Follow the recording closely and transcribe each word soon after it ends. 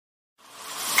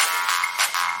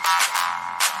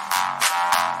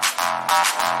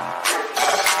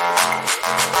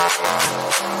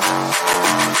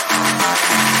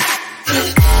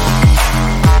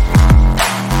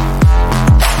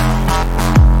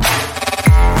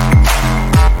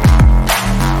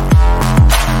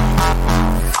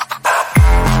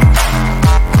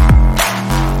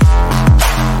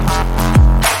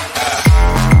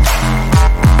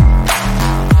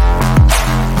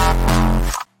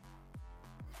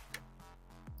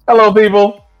Hello,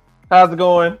 people. How's it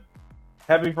going?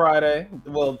 Happy Friday.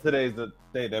 Well, today's the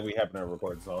day that we happen to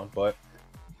record this on, but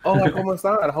hola, ¿cómo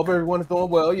están? I hope everyone is doing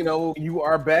well. You know, you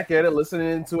are back at it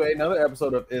listening to another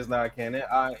episode of Is Not Canon.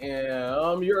 I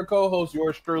am your co-host,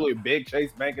 yours truly, Big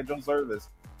Chase Bank at your service.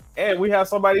 And we have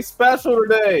somebody special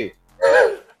today.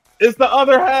 It's the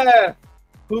other half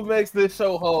who makes this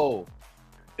show whole.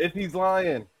 If he's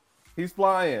lying, he's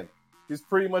flying. He's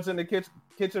pretty much in the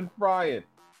kitchen frying.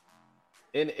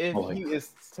 And if he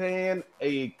is saying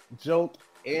a joke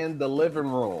in the living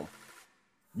room,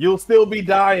 you'll still be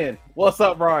dying. What's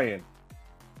up, Ryan?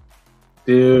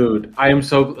 Dude, I am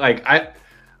so I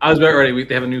was about ready.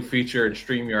 They have a new feature in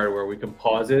StreamYard where we can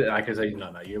pause it, and I can say,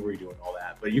 no, you're redoing all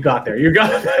that. But you got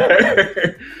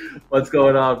there. What's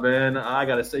going on, man? I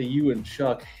gotta say, you and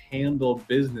Chuck handled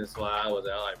business while I was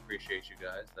out. I appreciate you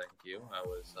guys. Thank you. I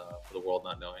was, for the world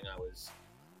not knowing, I was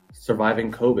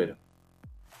surviving COVID.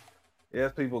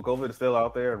 Yes, people, COVID is still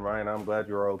out there, and Ryan, I'm glad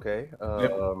you're okay.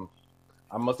 Yep.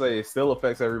 I must say, it still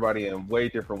affects everybody in way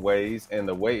different ways, and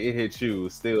the way it hits you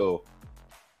is still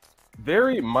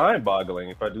very mind-boggling,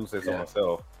 if I do say so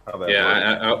myself. How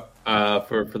that works.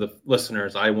 For the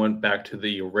listeners, I went back to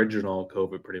the original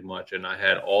COVID pretty much, and I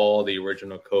had all the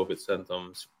original COVID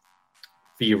symptoms,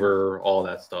 fever, all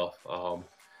that stuff.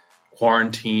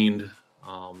 Quarantined.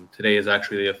 Today is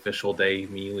actually the official day,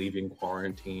 me leaving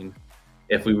quarantine.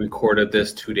 If we recorded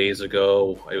this 2 days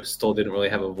ago, I still didn't really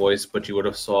have a voice, but you would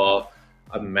have saw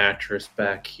a mattress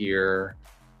back here,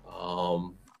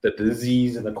 the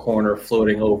disease in the corner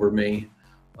floating over me.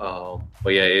 But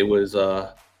yeah, it was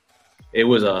a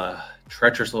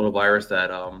treacherous little virus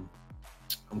that I'm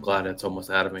glad it's almost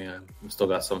out of me. I've still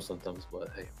got some symptoms, but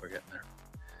hey, we're getting there.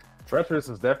 Treacherous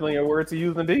is definitely a word to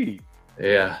use, indeed.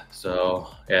 Yeah. So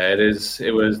yeah, it is.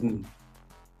 It was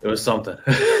something.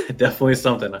 Definitely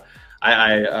something.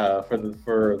 For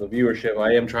the viewership,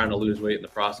 I am trying to lose weight in the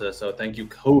process. So thank you,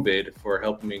 COVID, for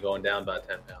helping me going down about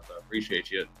 10 pounds. I appreciate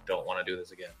you. Don't want to do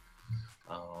this again.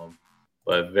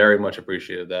 But very much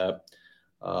appreciated that.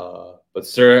 But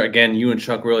sir, again, you and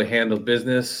Chuck really handled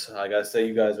business. I gotta say,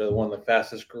 you guys are one of the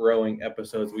fastest growing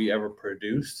episodes we ever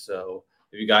produced. So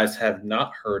if you guys have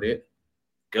not heard it,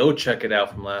 go check it out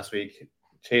from last week.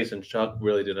 Chase and Chuck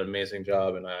really did an amazing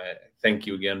job, and I thank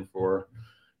you again for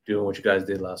doing what you guys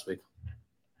did last week.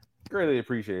 Greatly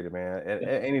appreciate it, man. And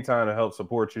anytime to help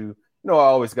support you, I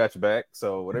always got your back.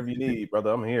 So whatever you need,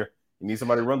 brother, I'm here. You need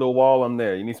somebody to run to a wall, I'm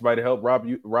there. You need somebody to help rob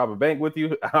a bank with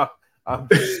you, I'm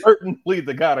certainly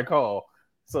the guy to call.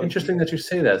 So interesting that you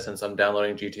say that, since I'm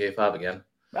downloading GTA 5 again.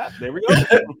 There we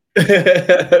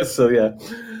go. So yeah.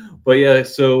 But yeah,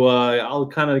 so I'll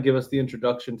kind of give us the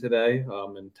introduction today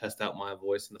and test out my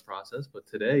voice in the process. But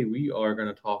today we are going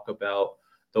to talk about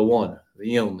the one,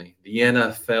 the only, the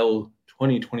NFL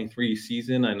 2023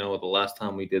 season. I know the last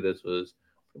time we did this was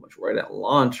pretty much right at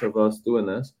launch of us doing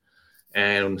this.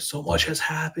 And so much has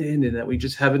happened, and that we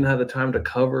just haven't had the time to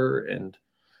cover, and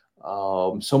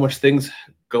so much things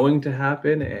going to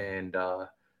happen. And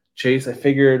Chase, I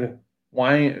figured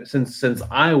since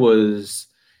I was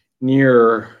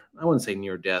near, I wouldn't say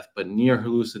near death, but near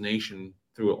hallucination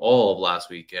through all of last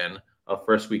weekend,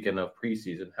 first weekend of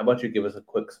preseason. How about you give us a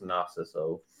quick synopsis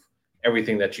of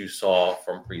everything that you saw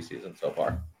from preseason so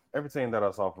far? Everything that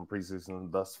I saw from preseason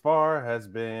thus far has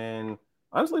been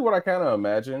honestly what I kind of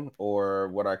imagined, or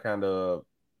what I kind of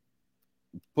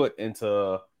put into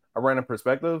a random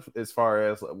perspective as far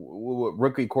as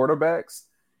rookie quarterbacks.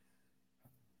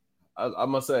 I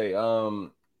must say,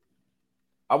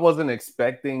 I wasn't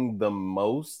expecting the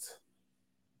most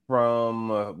from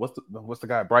what's the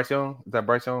guy, Bryce Young? Is that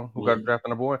Bryce Young who got drafted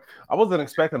number one? I wasn't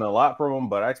expecting a lot from him,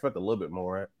 but I expect a little bit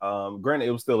more. Granted,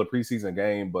 it was still a preseason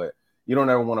game, but you don't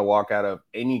ever want to walk out of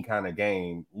any kind of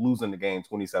game losing the game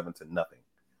 27-0.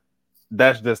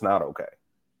 That's just not okay.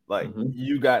 Like,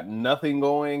 you got nothing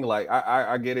going. Like,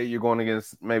 I get it. You're going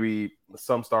against maybe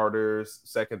some starters,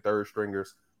 second, third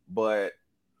stringers, but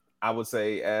I would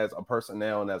say as a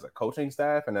personnel and as a coaching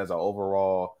staff and as an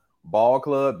overall ball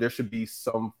club, there should be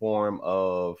some form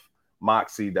of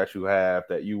moxie that you have,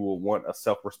 that you will want a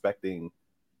self-respecting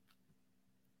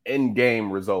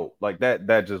in-game result. Like that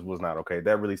just was not okay.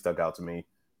 That really stuck out to me,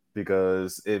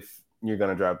 because if you're going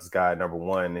to draft this guy number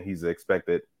one, and he's an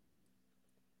expected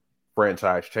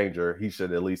franchise changer. He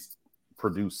should at least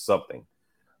produce something.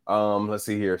 Let's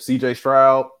see here. CJ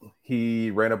Stroud,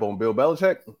 he ran up on Bill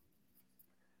Belichick.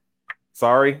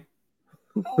 Sorry.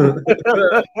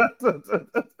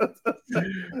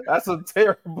 That's a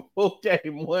terrible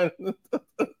game one.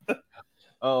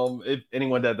 If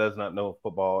anyone that does not know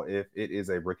football, if it is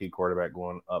a rookie quarterback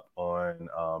going up on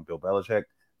Bill Belichick,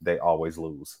 they always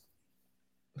lose.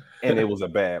 And it was a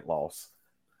bad loss.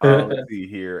 Let's see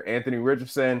here. Anthony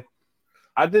Richardson.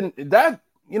 That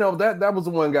was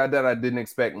the one guy that I didn't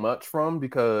expect much from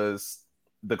because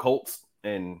the Colts.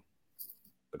 And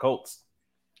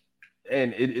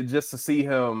it just to see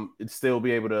him still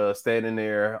be able to stand in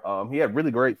there. He had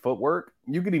really great footwork.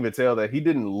 You could even tell that he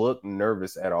didn't look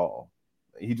nervous at all.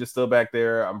 He just stood back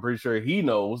there. I'm pretty sure he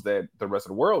knows that the rest of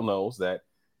the world knows that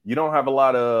you don't have a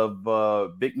lot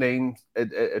of big names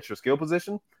at your skill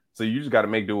position. So you just got to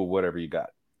make do with whatever you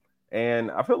got.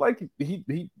 And I feel like he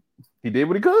did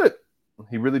what he could.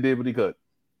 He really did what he could.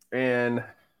 And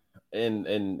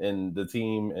the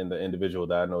team and the individual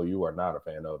that I know you are not a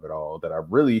fan of at all, that I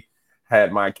really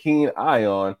had my keen eye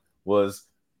on, was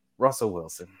Russell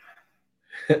Wilson.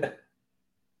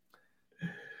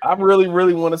 I really,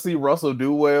 really want to see Russell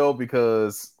do well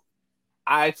because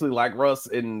I actually like Russ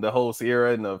in the whole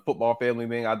Sierra and the football family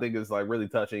thing. I think it's like really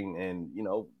touching, and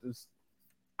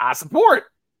I support.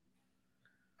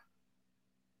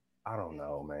 I don't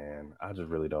know, man. I just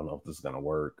really don't know if this is gonna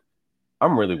work.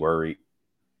 I'm really worried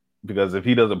because if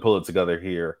he doesn't pull it together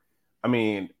here, I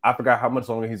mean, I forgot how much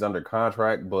longer he's under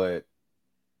contract, but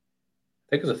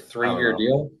I think it's a 3-year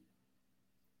deal.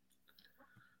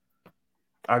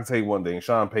 I can tell you one thing: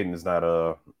 Sean Payton is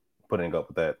not putting up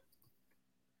with that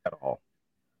at all.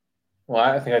 Well,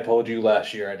 I think I told you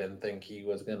last year I didn't think he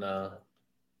was gonna.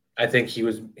 I think he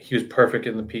was perfect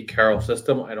in the Pete Carroll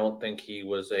system. I don't think he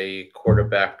was a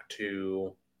quarterback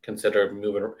to consider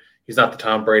moving. He's not the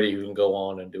Tom Brady who can go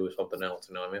on and do something else.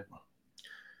 You know what I mean?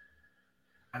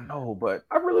 I know, but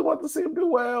I really want to see him do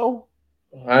well.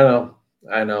 I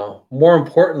know. More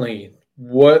importantly,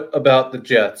 what about the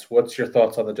Jets? What's your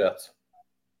thoughts on the Jets?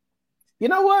 You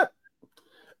know what?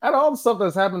 Out of all the stuff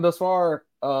that's happened thus far,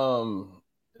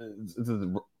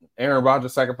 Aaron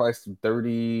Rodgers sacrificed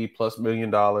 $30+ million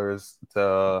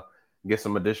to get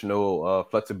some additional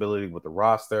flexibility with the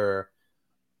roster.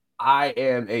 I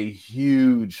am a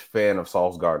huge fan of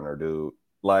Sauce Gardner, dude.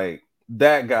 Like,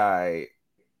 that guy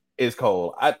is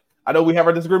cold. I know we have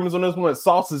our disagreements on this one.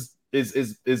 Sauce is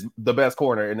the best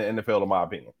corner in the NFL, in my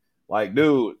opinion. Like,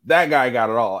 dude, that guy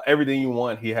got it all. Everything you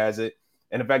want, he has it.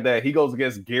 And the fact that he goes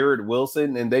against Garrett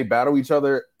Wilson and they battle each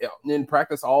other in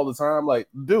practice all the time, like,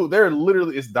 dude, they're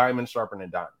literally, it's diamond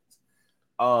sharpening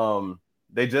diamonds.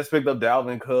 They just picked up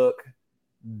Dalvin Cook.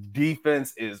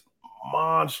 Defense is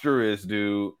monstrous,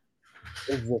 dude.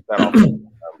 It's just that all the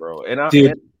time, bro. And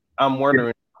I'm wondering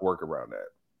if I can work around that.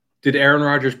 Did Aaron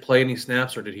Rodgers play any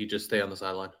snaps, or did he just stay on the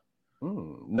sideline?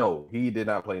 No, he did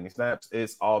not play any snaps.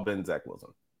 It's all been Zach Wilson.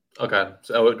 Okay,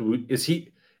 so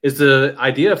is the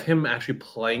idea of him actually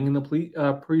playing in the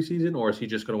preseason, or is he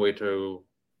just going to wait till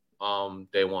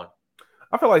day one?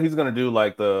 I feel like he's going to do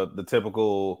like the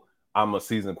typical I'm a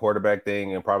seasoned quarterback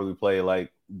thing and probably play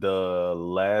like the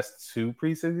last 2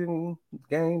 preseason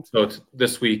games. So it's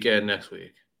this week and next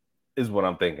week is what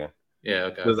I'm thinking. Yeah,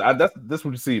 okay. Because that's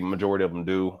what you see majority of them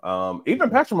do. Even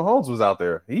Patrick Mahomes was out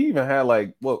there. He even had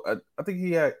like, I think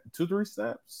he had 2-3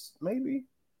 snaps, maybe.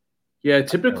 Yeah,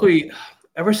 typically,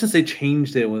 ever since they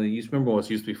changed it, when it used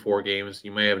to be 4 games,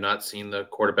 you may have not seen the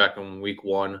quarterback in week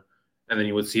 1, and then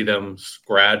you would see them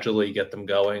gradually get them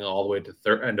going all the way to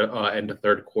end of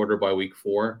third quarter by week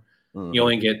 4. Mm-hmm. You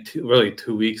only get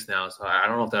 2 weeks now, so I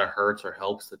don't know if that hurts or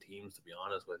helps the teams, to be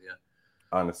honest with you.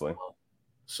 Honestly.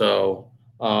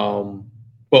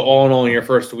 But all in all, in your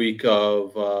first week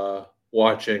of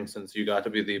watching, since you got to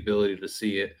be the ability to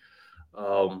see it,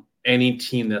 any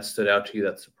team that stood out to you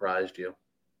that surprised you?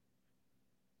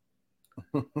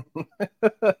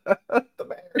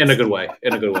 In a good way.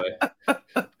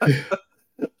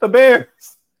 The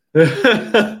Bears.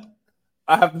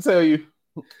 I have to tell you,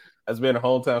 as being a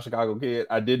hometown Chicago kid,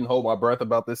 I didn't hold my breath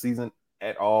about this season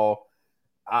at all.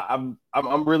 I'm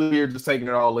really here just taking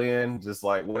it all in, just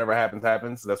like whatever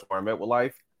happens. That's where I'm at with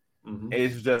life. Mm-hmm.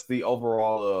 It's just the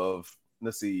overall of,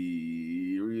 let's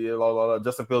see,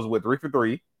 Justin Fields with 3 for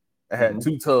 3. I had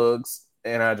 2 tugs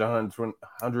and I had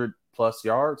 100+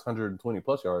 yards,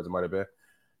 120+ yards, it might have been.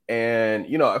 And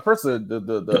at first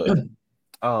the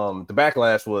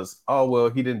backlash was, oh well,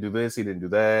 he didn't do this, he didn't do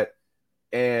that.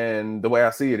 And the way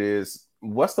I see it is,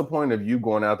 what's the point of you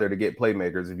going out there to get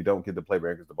playmakers if you don't get the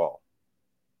playmakers the ball?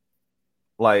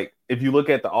 Like, if you look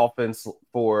at the offense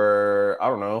for, I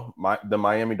don't know, the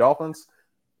Miami Dolphins,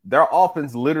 their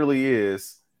offense literally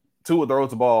is Tua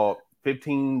throws the ball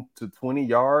 15 to 20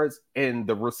 yards, and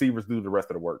the receivers do the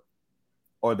rest of the work.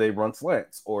 Or they run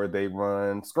slants, or they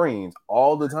run screens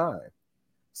all the time.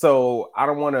 So I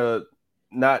don't want to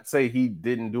not say he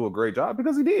didn't do a great job,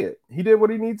 because he did. He did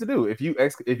what he needs to do. If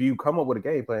you come up with a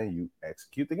game plan, you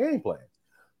execute the game plan.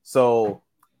 So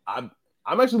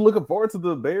I'm actually looking forward to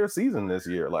the Bears season this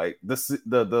year. Like the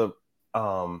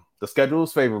schedule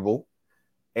is favorable,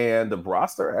 and the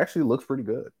roster actually looks pretty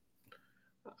good.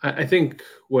 I think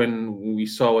when we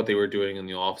saw what they were doing in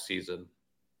the offseason,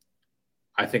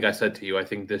 I think I said to you, I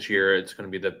think this year it's going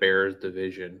to be the Bears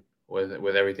division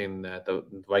with everything that the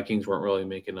Vikings weren't really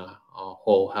making a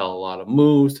whole hell of a lot of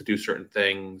moves to do certain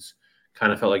things.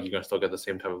 Kind of felt like you're going to still get the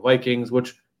same type of Vikings,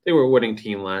 which they were a winning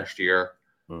team last year.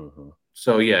 Mm-hmm.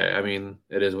 So, yeah, I mean,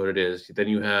 it is what it is. Then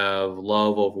you have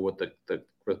Love over with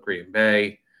with Green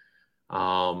Bay.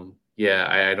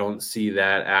 I don't see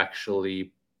that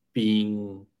actually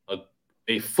being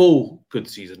a full good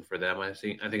season for them. I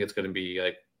think it's going to be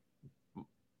like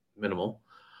minimal.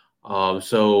 And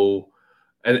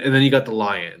then you got the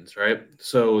Lions, right?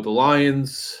 So the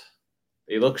Lions,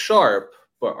 they look sharp,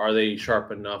 but are they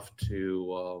sharp enough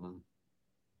to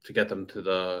get them to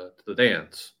the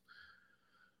dance?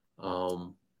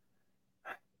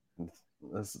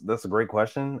 That's a great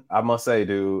question. I must say,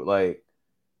 dude, like,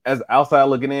 as outside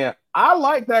looking in, I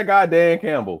like that guy Dan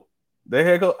Campbell. The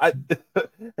head coach.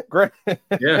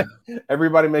 Yeah.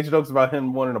 Everybody makes jokes about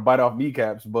him wanting to bite off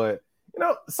kneecaps, but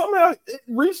somehow it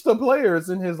reached the players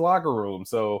in his locker room.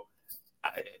 So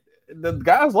the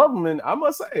guys love him, and I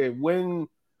must say, when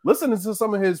listening to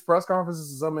some of his press conferences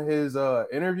and some of his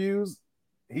interviews,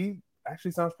 he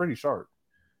actually sounds pretty sharp,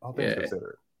 all things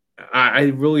considered. I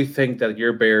really think that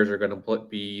your Bears are going to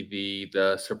be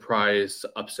the surprise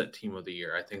upset team of the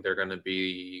year. I think they're going to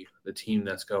be the team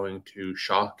that's going to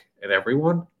shock at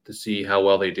everyone to see how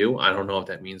well they do. I don't know if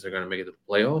that means they're going to make it to the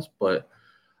playoffs, but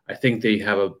I think they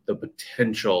have the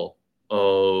potential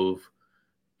of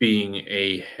being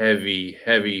a heavy,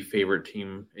 heavy favorite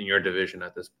team in your division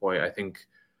at this point. I think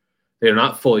they're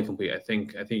not fully complete. I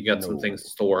think you got some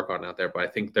things to work on out there, but I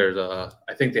think I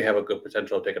think they have a good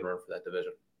potential of taking a run for that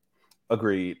division.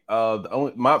 Agreed.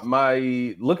 The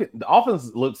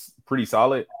offense looks pretty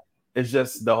solid. It's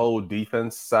just the whole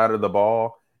defense side of the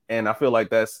ball, and I feel like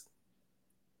it's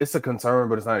a concern,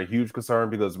 but it's not a huge concern,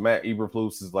 because Matt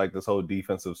Eberflus is like this whole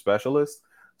defensive specialist.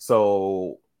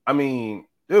 So, I mean,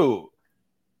 dude,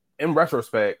 in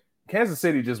retrospect, Kansas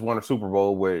City just won a Super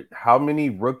Bowl with how many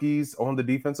rookies on the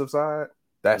defensive side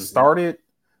that started?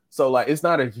 So, like, it's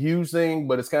not a huge thing,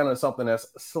 but it's kind of something that's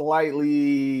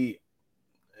slightly,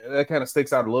 that kind of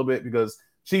sticks out a little bit, because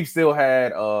Chiefs still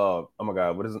had, oh my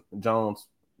God, what is it? Jones?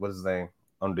 What is his name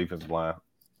on the defensive line?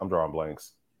 I'm drawing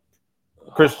blanks.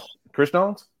 Chris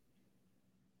Jones?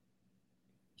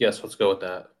 Yes, let's go with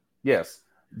that. Yes.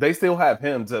 They still have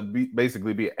him to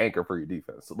basically be an anchor for your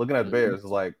defense. So looking at the Bears, it's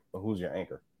like, well, who's your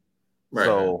anchor? Right.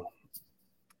 So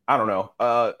I don't know.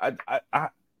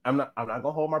 I'm not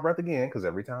gonna hold my breath again, because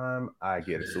every time I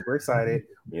get super excited,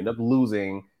 we end up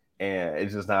losing, and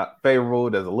it's just not favorable.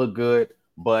 It doesn't look good.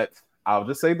 But I'll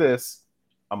just say this: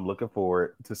 I'm looking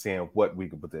forward to seeing what we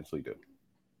can potentially do.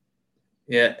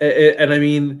 Yeah, and I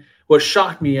mean, what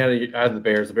shocked me out of the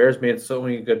Bears made so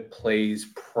many good plays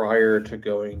prior to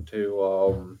going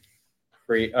to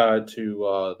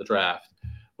the draft.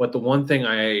 But the one thing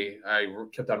I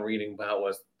kept on reading about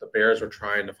was the Bears were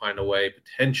trying to find a way,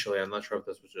 potentially, I'm not sure if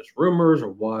this was just rumors or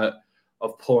what,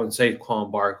 of pulling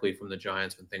Saquon Barkley from the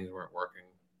Giants when things weren't working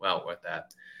well with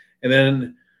that. And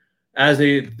then as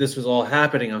this was all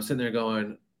happening, I'm sitting there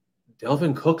going,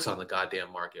 Delvin Cook's on the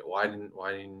goddamn market. Why didn't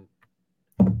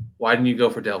you go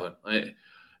for Delvin?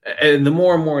 And the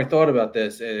more and more I thought about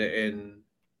this, and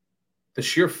the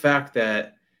sheer fact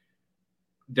that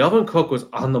Delvin Cook was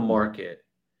on the market,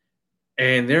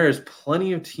 and there is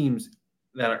plenty of teams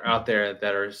that are out there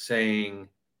that are saying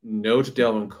no to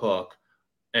Delvin Cook,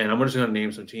 and I'm just going to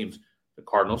name some teams. The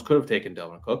Cardinals could have taken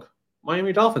Delvin Cook.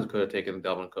 Miami Dolphins could have taken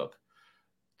Delvin Cook.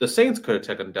 The Saints could have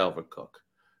taken Delvin Cook.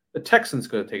 The Texans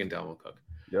could have taken Delvin Cook.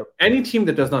 Yep. Any team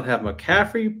that does not have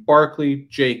McCaffrey, Barkley,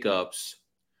 Jacobs,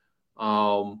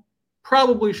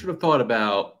 probably should have thought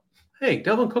about, hey,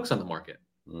 Delvin Cook's on the market.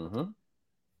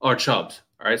 Or Chubbs.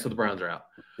 All right, so the Browns are out.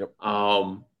 Yep.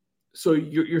 So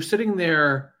you're sitting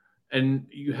there, and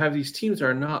you have these teams that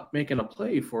are not making a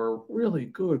play for a really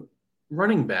good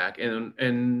running back. And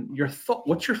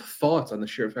what's your thoughts on the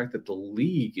sheer fact that the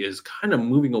league is kind of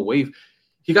moving away?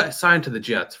 He got signed to the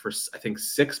Jets for, I think,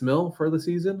 $6 million for the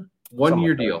season.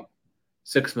 1-year deal,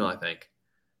 $6 million, I think.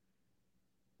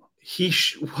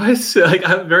 What? Like,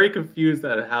 I'm very confused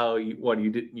at how you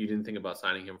didn't think about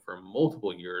signing him for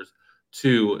multiple years.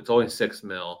 2, it's only $6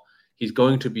 million. He's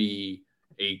going to be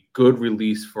a good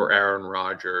release for Aaron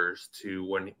Rodgers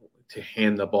to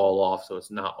hand the ball off, so it's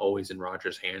not always in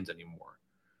Rodgers' hands anymore.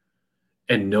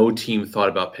 And no team thought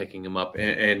about picking him up.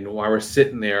 And while we're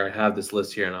sitting there, I have this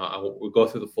list here, and we'll go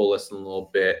through the full list in a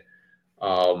little bit.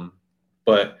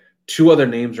 But 2 other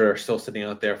names are still sitting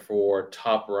out there for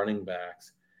top running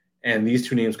backs. And these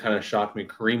 2 names kind of shocked me.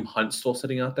 Kareem Hunt still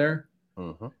sitting out there.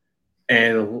 Mm-hmm.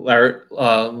 And Leonard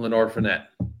Fournette.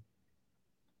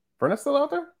 Fournette still out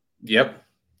there? Yep.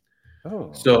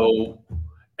 Oh. So,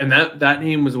 and that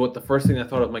name was what the first thing I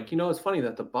thought of. I'm like, it's funny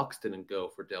that the Bucs didn't go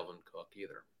for Delvin Cook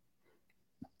either.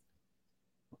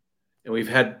 And we've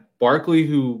had Barkley,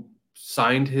 who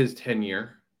signed his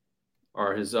 10-year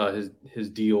or his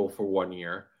deal for 1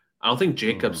 year. I don't think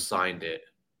Jacobs signed it,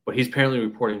 but he's apparently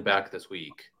reporting back this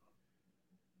week.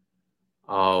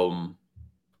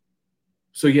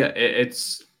 So yeah,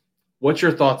 it's what's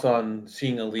your thoughts on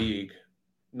seeing a league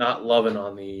not loving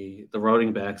on the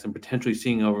running backs and potentially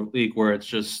seeing a league where it's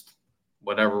just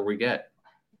whatever we get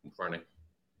running?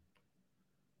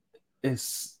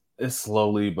 It's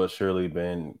slowly but surely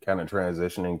been kind of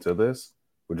transitioning to this,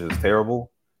 which is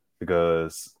terrible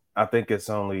because I think it's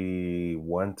only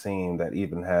one team that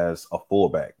even has a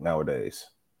fullback nowadays.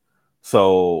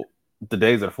 So the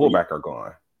days of the fullback are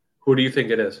gone. Who do you think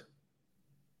it is?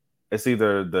 It's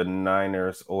either the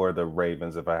Niners or the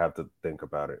Ravens, if I have to think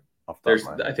about it.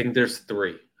 I think there's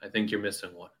 3. I think you're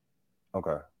missing one.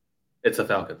 Okay. It's the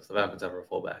Falcons. The Falcons have a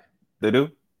fullback. They do?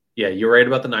 Yeah, you're right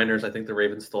about the Niners. I think the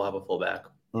Ravens still have a fullback.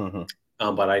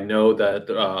 Mm-hmm. But I know that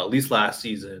at least last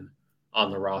season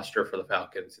on the roster for the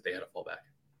Falcons, they had a fullback.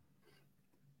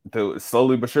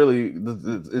 Slowly but surely,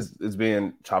 it's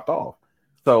being chopped off.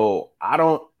 So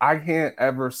I can't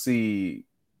ever see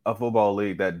a football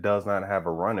league that does not have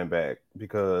a running back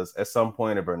because at some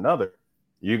point or another,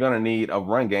 you're going to need a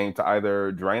run game to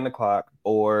either drain the clock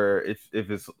or if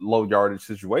it's low yardage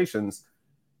situations,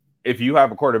 if you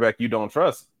have a quarterback you don't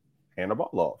trust, hand the ball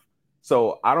off.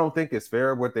 So I don't think it's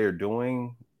fair what they're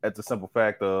doing at the simple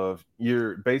fact of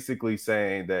you're basically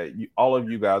saying that all of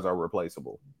you guys are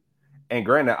replaceable. And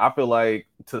granted, I feel like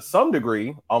to some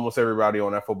degree, almost everybody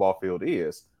on that football field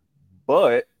is.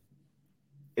 But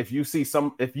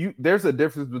there's a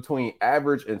difference between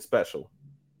average and special.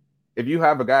 If you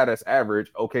have a guy that's average,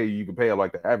 okay, you can pay him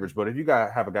like the average. But if you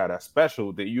have a guy that's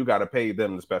special, then you got to pay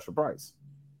them the special price.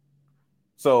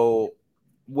 So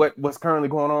what's currently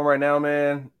going on right now,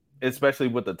 man, especially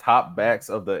with the top backs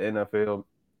of the NFL,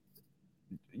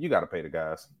 you got to pay the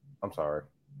guys. I'm sorry.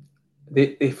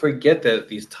 They forget that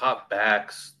these top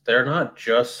backs, they're not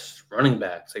just running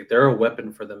backs. Like, they're a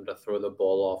weapon for them to throw the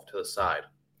ball off to the side.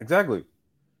 Exactly.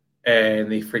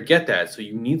 And they forget that. So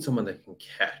you need someone that can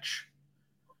catch.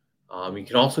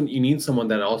 You need someone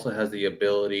that also has the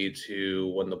ability to,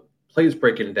 when the play's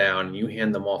breaking down and you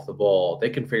hand them off the ball, they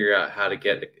can figure out how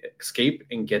to escape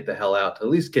and get the hell out to at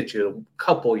least get you a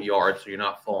couple yards so you're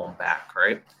not falling back,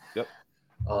 right? Yep.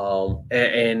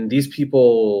 And these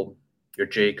people, your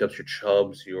Jacobs, your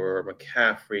Chubbs, your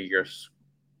McCaffrey, your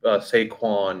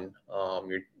Saquon,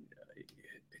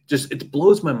 it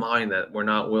blows my mind that we're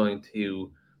not willing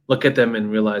to look at them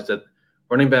and realize that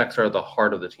running backs are the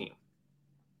heart of the team.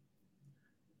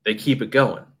 They keep it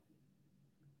going.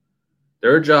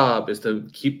 Their job is to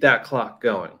keep that clock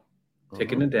going,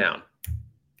 ticking it down.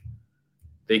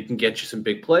 They can get you some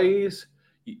big plays.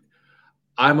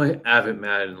 I'm an avid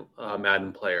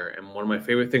Madden player, and one of my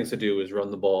favorite things to do is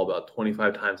run the ball about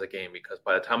 25 times a game because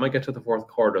by the time I get to the fourth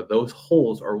quarter, those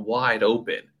holes are wide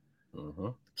open.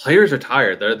 Players are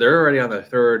tired. They're already on their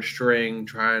third string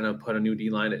trying to put a new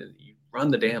D-line in. You run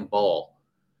the damn ball.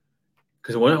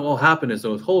 Because what will happen is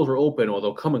those holes are open, or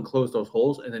they'll come and close those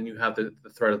holes, and then you have the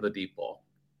threat of the deep ball.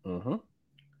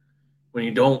 When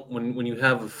you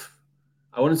have,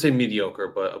 I wouldn't say mediocre,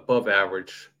 but above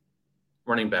average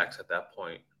running backs at that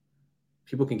point,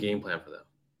 people can game plan for them.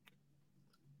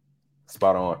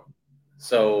 Spot on.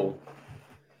 So,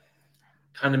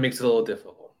 kind of makes it a little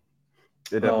difficult.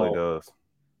 It definitely does.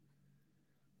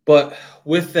 But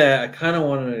with that, I kind of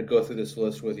wanted to go through this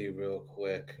list with you real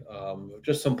quick.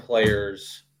 Just some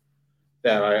players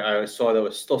that I saw that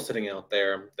was still sitting out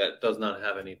there that does not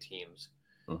have any teams.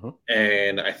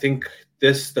 And I think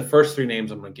the first 3 names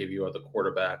I'm going to give you are the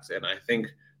quarterbacks. And I think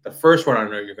the first one I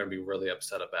know you're going to be really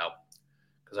upset about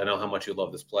because I know how much you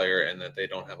love this player and that they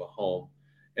don't have a home.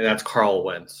 And that's Carl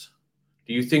Wentz.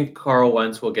 Do you think Carl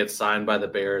Wentz will get signed by the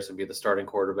Bears and be the starting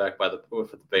quarterback for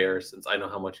the Bears? Since I know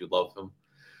how much you love him.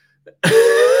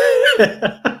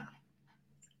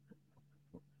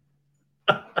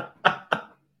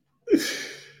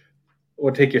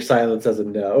 Or take your silence as a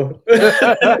no.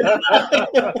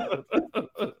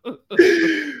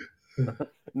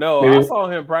 No, Maybe. I saw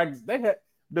him practice. When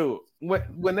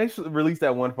they released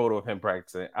that one photo of him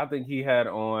practicing, I think he had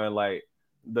on like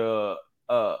the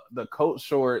coat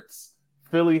shorts,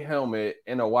 Philly helmet,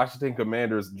 and a Washington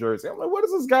Commanders jersey. I'm like, what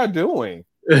is this guy doing?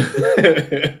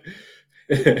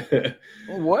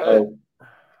 What?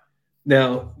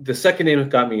 Now, the second name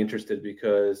got me interested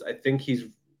because I think he's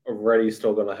already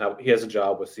still going to he has a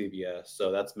job with CBS,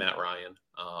 so that's Matt Ryan.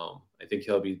 I think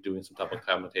he'll be doing some type of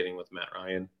commentating with Matt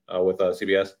Ryan with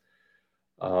CBS.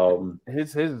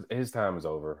 His time is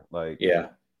over. Like, yeah,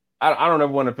 I don't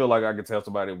ever want to feel like I could tell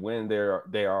somebody when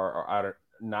they are either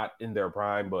not in their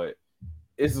prime, but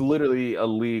it's literally a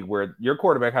league where your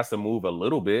quarterback has to move a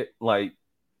little bit. Like,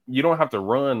 you don't have to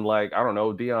run like, I don't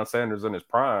know, Deion Sanders in his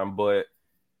prime, but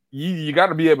you got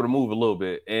to be able to move a little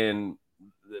bit. And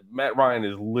Matt Ryan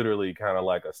is literally kind of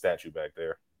like a statue back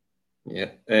there.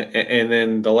 Yeah, and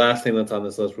then the last thing that's on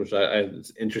this list, which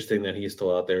it's interesting that he's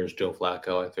still out there, is Joe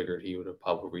Flacco. I figured he would have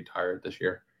probably retired this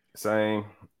year. Same.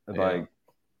 Like,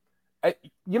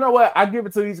 you know what? I give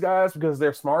it to these guys because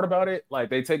they're smart about it. Like,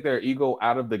 they take their ego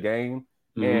out of the game.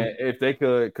 Mm-hmm. And if they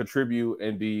could contribute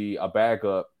and be a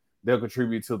backup, they'll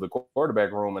contribute to the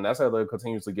quarterback room. And that's how they're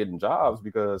continuously getting jobs,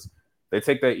 because they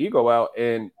take their ego out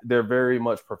and they're very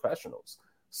much professionals.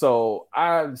 So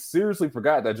I seriously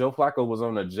forgot that Joe Flacco was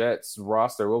on the Jets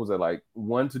roster. What was it, like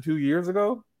 1 to 2 years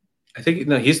ago? I think he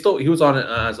was on it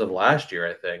as of last year,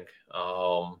 I think.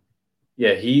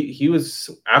 Yeah, he was,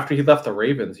 after he left the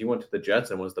Ravens, he went to the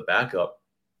Jets and was the backup.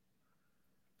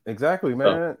 Exactly,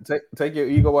 man. Take your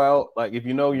ego out. Like, if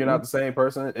you know you're not the same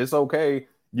person, it's okay.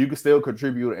 You can still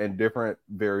contribute in different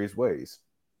various ways.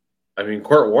 I mean,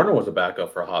 Kurt Warner was a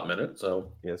backup for a hot minute,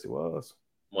 so yes, he was.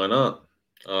 Why not?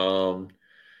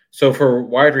 So for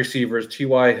wide receivers,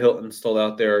 T.Y. Hilton still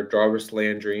out there, Jarvis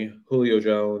Landry, Julio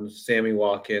Jones, Sammy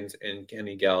Watkins, and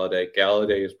Kenny Galladay.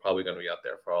 Galladay is probably going to be out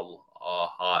there for a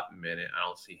hot minute. I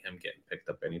don't see him getting picked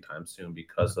up anytime soon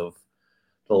because of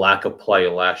the lack of play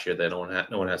last year. No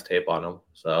one has tape on him.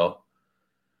 So,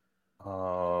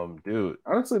 dude,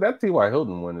 honestly, that T.Y.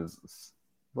 Hilton one is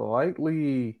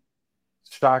slightly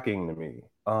shocking to me.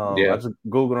 I just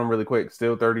Googled him really quick.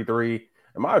 Still 33.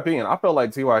 In my opinion, I felt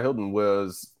like T.Y. Hilton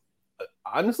was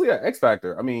honestly an X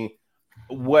factor. I mean,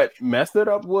 what messed it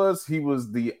up was he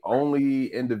was the only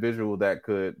individual that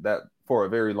for a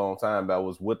very long time that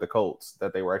was with the Colts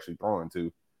that they were actually throwing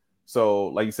to. So,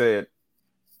 like you said,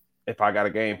 if I got a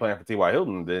game plan for T.Y.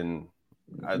 Hilton, then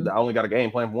I only got a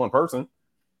game plan for one person.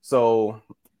 So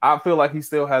I feel like he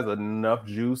still has enough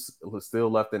juice still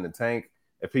left in the tank.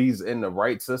 If he's in the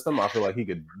right system, I feel like he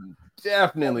could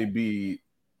definitely be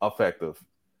effective.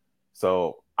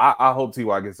 So I hope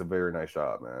T.Y. gets a very nice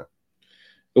job, man.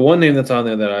 The one name that's on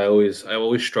there that I always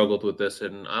struggled with this,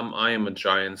 and I am a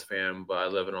Giants fan, but I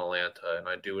live in Atlanta, and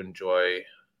I do enjoy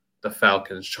the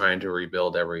Falcons trying to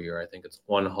rebuild every year. I think it's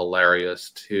one, hilarious.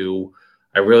 Two,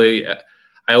 I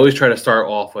always try to start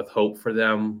off with hope for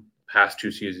them. Past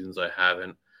 2 seasons, I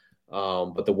haven't.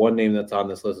 But the one name that's on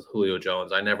this list is Julio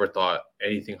Jones. I never thought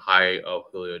anything high of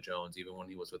Julio Jones, even when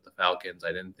he was with the Falcons.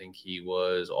 I didn't think he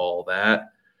was all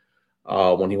that.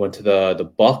 When he went to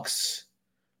the Bucs,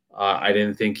 I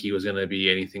didn't think he was going to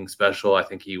be anything special. I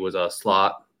think he was a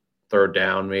slot, third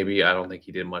down maybe. I don't think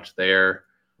he did much there.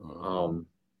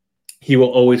 He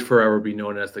will always forever be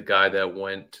known as the guy that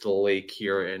went to the lake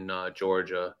here in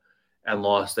Georgia and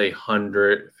lost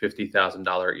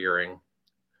 $150,000 earring.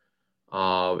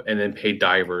 And then paid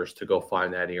divers to go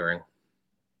find that earring.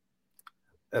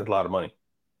 That's a lot of money.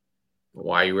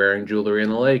 Why are you wearing jewelry in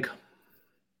the lake?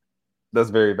 That's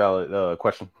a very valid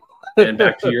question. And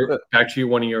back to your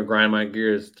one of your grind my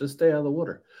gears, just stay out of the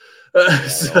water.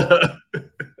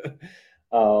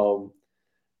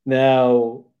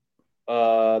 Now,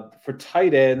 for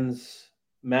tight ends,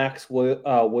 Max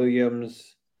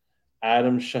Williams,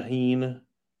 Adam Shaheen,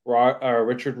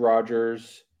 Richard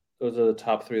Rodgers. Those are the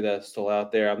top 3 that's still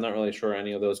out there. I'm not really sure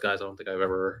any of those guys. I don't think I've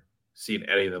ever seen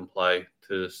any of them play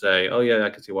to say, oh, yeah, I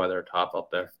can see why they're top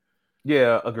up there.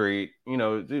 Yeah, agreed. You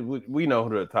know, we know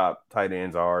who the top tight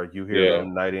ends are. You hear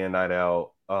them night in, night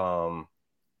out. I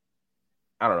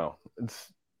don't know.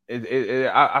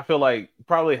 I feel like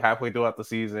probably halfway throughout the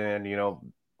season, you know,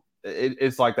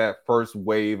 it's like that first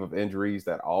wave of injuries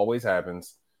that always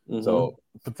happens. Mm-hmm. So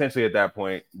potentially at that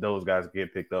point, those guys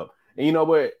get picked up. And you know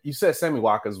what? You said Sammy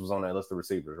Watkins was on that list of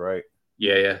receivers, right?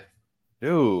 Yeah.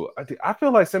 Dude, I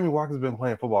feel like Sammy Walker's been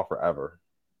playing football forever.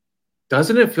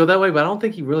 Doesn't it feel that way? But I don't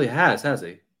think he really has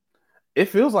he? It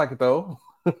feels like it though.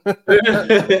 It's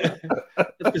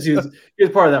because he was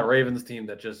part of that Ravens team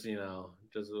that just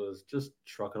was just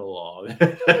trucking along.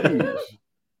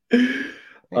 Hey,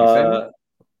 Sammy.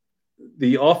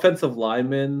 The offensive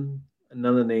lineman,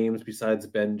 none of the names besides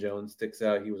Ben Jones sticks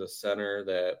out. He was a center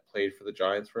that played for the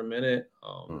Giants for a minute.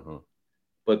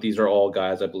 But these are all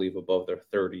guys I believe above their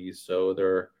 30s, so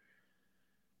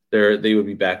they would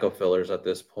be backup fillers at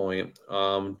this point.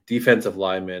 Defensive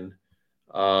linemen,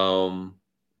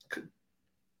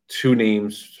 two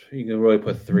names. You can really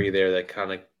put three there that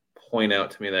kind of point out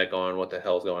to me that going, what the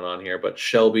hell's going on here? But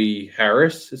Shelby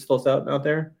Harris is still out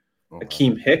there. Okay.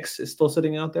 Akeem Hicks is still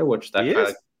sitting out there, which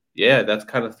that's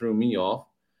kind of threw me off.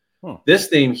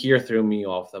 This name here threw me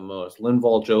off the most.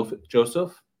 Linval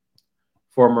Joseph,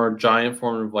 former Giant,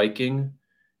 former Viking.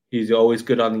 He's always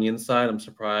good on the inside. I'm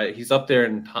surprised he's up there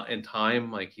in time,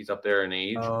 like he's up there in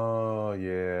age. Oh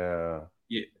yeah.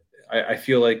 I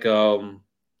feel like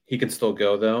he can still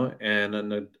go though,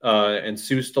 and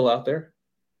Sue's still out there.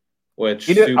 Which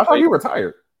I thought he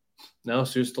retired. No,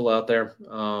 Sue's still out there.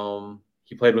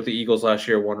 He played with the Eagles last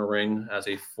year, won a ring as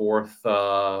a fourth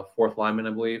lineman,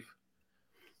 I believe.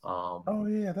 Oh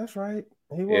yeah, that's right.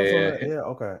 He was on that. Yeah,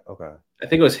 okay. I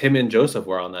think it was him and Joseph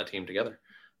were on that team together.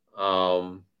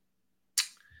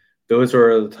 Those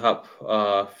are the top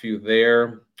few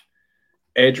there.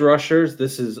 Edge rushers.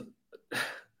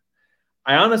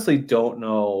 I honestly don't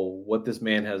know what this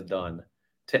man has done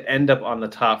to end up on the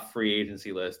top free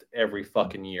agency list every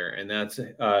fucking year, and that's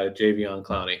Jadeveon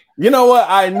Clowney. You know what?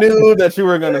 I knew that you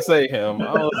were going to say him.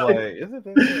 I was like, is it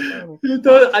Jadeveon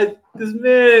Clowney? This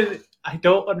man, I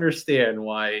don't understand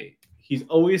why he's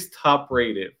always top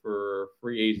rated for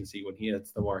free agency when he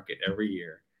hits the market every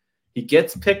year. He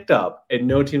gets picked up, and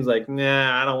no team's like,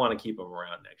 nah, I don't want to keep him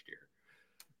around next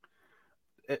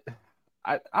year.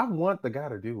 I want the guy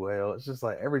to do well. It's just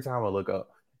like every time I look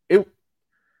up,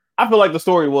 I feel like the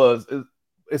story was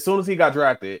as soon as he got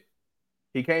drafted,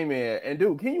 he came in and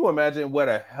dude, can you imagine what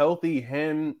a healthy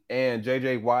him and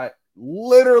JJ Watt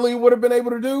literally would have been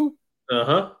able to do?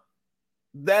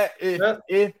 That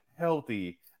if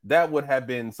healthy, that would have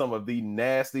been some of the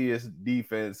nastiest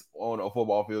defense on a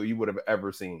football field you would have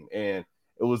ever seen. And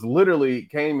it was literally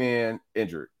came in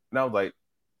injured. And I was like,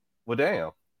 well,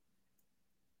 damn.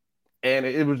 And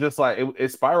it was just like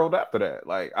it spiraled after that.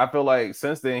 Like I feel like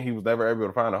since then he was never able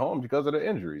to find a home because of the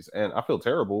injuries, and I feel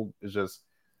terrible. It's just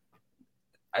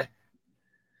I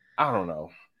don't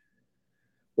know.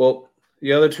 Well,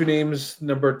 the other two names,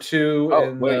 number two.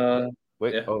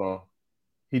 Wait, hold on.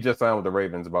 He just signed with the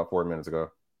Ravens about 4 minutes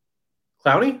ago.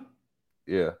 Clowney?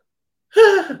 Yeah.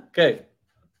 Okay,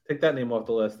 take that name off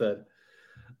the list then.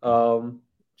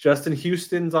 Justin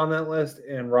Houston's on that list,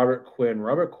 and Robert Quinn.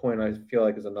 Robert Quinn, I feel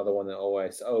like, is another one that I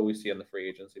see on the free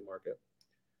agency market.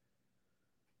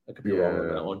 I could be wrong on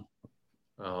that one.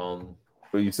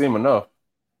 But you see him enough.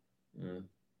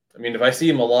 I mean, if I see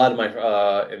him a lot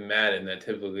in Madden, that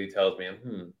typically tells me,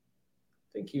 I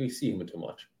think you see him too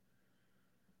much.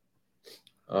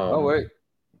 Wait.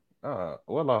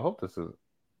 Well, I hope this is.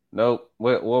 Nope.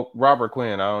 Well, Robert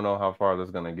Quinn, I don't know how far this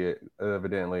is going to get,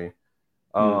 evidently.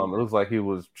 It looks like he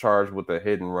was charged with a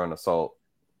hit and run assault.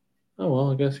 Oh,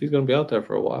 well, I guess he's going to be out there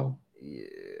for a while. Yeah.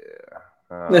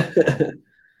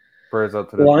 Prayers up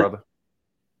to this brother.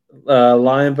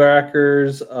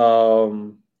 Linebackers.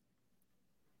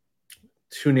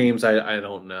 Two names I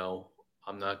don't know.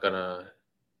 I'm not going to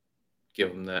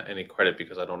give them any credit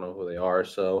because I don't know who they are.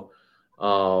 So,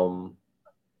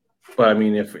 but I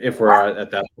mean, if we're at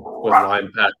that with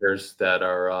linebackers that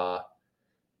are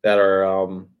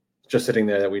just sitting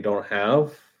there that we don't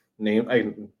have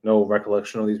no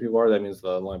recollection of these people that means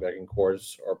the linebacking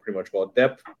cores are pretty much well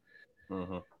depth.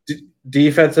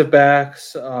 Defensive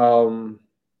backs,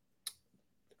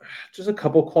 just a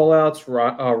couple call outs.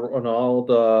 Ronald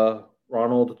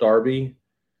Darby,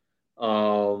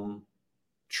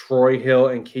 Troy Hill,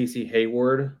 and Casey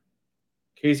Hayward.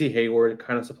 Casey Hayward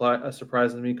kind of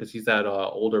surprises me because he's that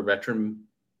older veteran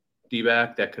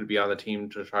D-back that could be on the team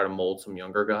to try to mold some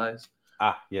younger guys.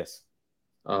 Yes.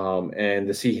 And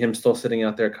to see him still sitting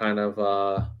out there kind of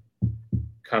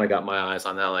got my eyes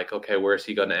on that. Like, okay, where is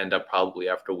he going to end up probably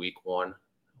after week one?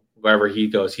 Wherever he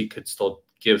goes, he could still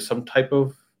give some type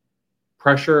of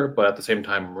pressure, but at the same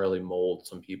time really mold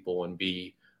some people and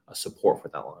be a support for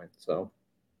that line. So,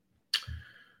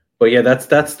 but yeah,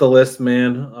 that's the list,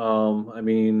 man. I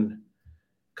mean,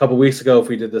 a couple weeks ago, if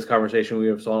we did this conversation, we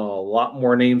would have saw a lot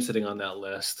more names sitting on that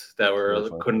list that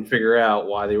couldn't figure out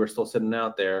why they were still sitting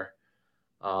out there.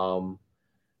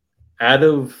 out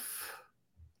of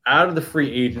the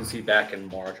free agency back in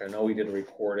March, I know we did a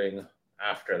recording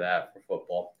after that for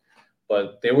football,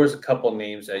 but there was a couple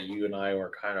names that you and I were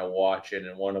kind of watching,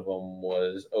 and one of them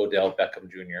was Odell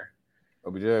Beckham Jr.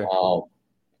 OBJ.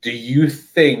 Do you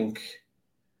think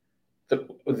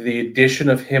the addition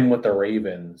of him with the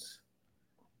Ravens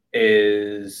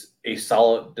is a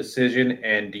solid decision,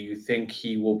 and do you think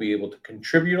he will be able to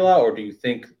contribute a lot, or do you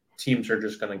think teams are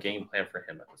just going to game plan for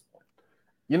him at this point?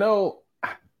 You know,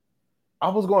 I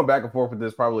was going back and forth with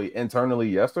this probably internally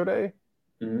yesterday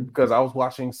because I was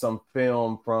watching some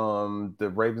film from the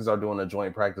Ravens are doing a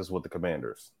joint practice with the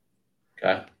Commanders.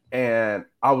 Okay. And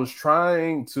I was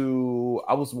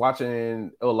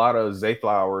watching a lot of Zay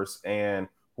Flowers and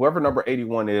whoever number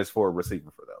 81 is for a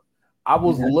receiver for them. I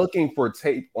was looking for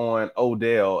tape on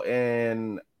Odell,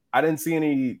 and I didn't see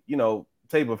any,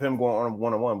 tape of him going on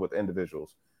one-on-one with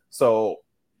individuals. So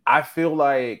I feel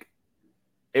like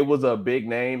it was a big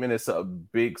name and it's a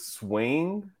big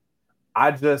swing.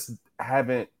 I just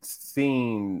haven't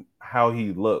seen how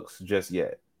he looks just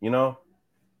yet,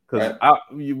 because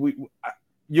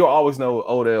you'll always know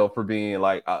Odell for being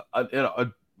like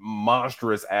a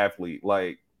monstrous athlete.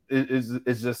 Like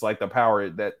it's just like the power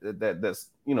that's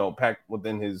packed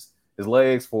within his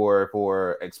legs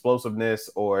for explosiveness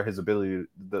or his ability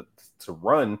to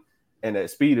run and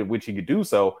at speed at which he could do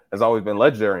so has always been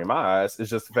legendary in my eyes. It's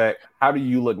just the fact, how do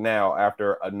you look now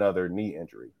after another knee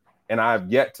injury? And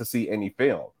I've yet to see any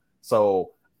film.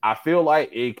 So I feel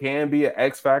like it can be an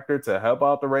X factor to help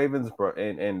out the Ravens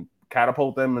and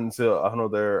catapult them into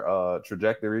another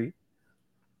trajectory.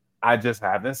 I just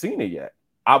haven't seen it yet.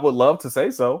 I would love to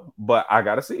say so, but I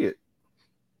got to see it.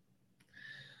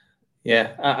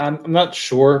 Yeah, I'm not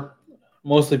sure,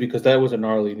 mostly because that was a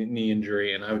gnarly knee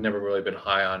injury, and I've never really been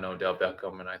high on Odell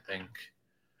Beckham, and I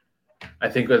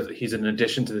think that he's an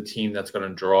addition to the team that's going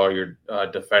to draw your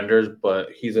defenders,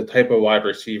 but he's a type of wide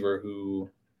receiver who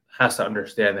has to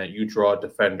understand that you draw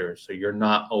defenders, so you're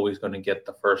not always going to get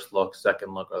the first look,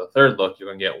 second look, or the third look. You're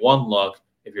going to get one look.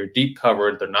 If you're deep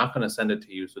covered, they're not going to send it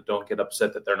to you, so don't get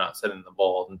upset that they're not sending the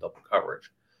ball in double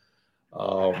coverage.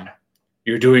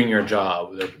 You're doing your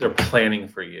job. They're planning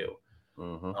for you.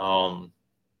 Mm-hmm.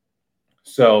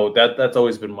 So that's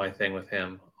always been my thing with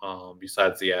him,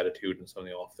 besides the attitude and some of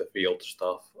the off the field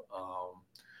stuff.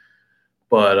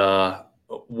 But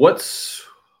what's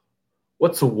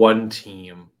one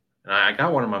team, and I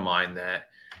got one in my mind that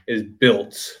is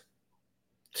built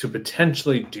to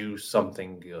potentially do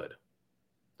something good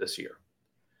this year,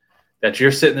 that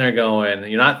you're sitting there going,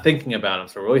 you're not thinking about them,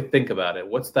 so really think about it.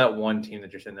 What's that one team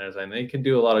that you're sitting there saying they can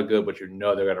do a lot of good, but they're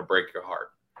going to break your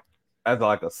heart? As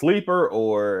like a sleeper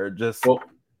or just... Well,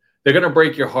 they're going to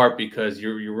break your heart because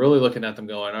you're really looking at them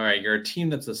going, all right, you're a team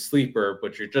that's a sleeper,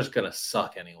 but you're just going to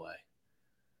suck anyway.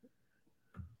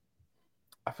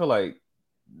 I feel like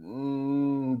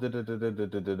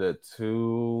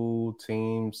two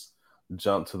teams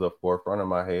jump to the forefront of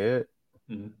my head.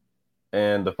 Mm-hmm.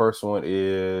 And the first one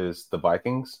is the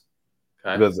Vikings.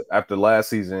 Okay. Because after last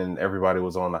season, everybody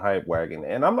was on the hype wagon.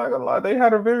 And I'm not going to lie, they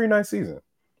had a very nice season,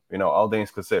 all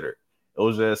things considered. It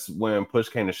was just when push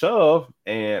came to shove,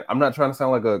 and I'm not trying to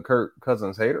sound like a Kirk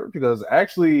Cousins hater, because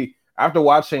actually, after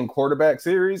watching quarterback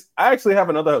series, I actually have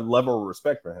another level of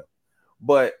respect for him.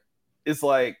 But it's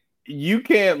like, you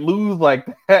can't lose like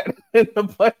that in the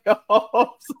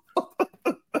playoffs.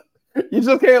 You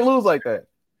just can't lose like that.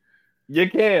 You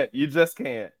can't. You just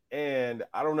can't. And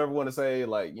I don't ever want to say,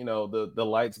 like, the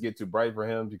lights get too bright for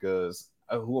him, because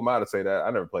who am I to say that?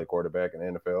 I never played quarterback in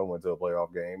the NFL, went to a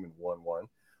playoff game and won one.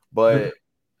 But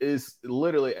it's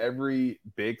literally every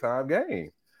big-time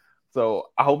game. So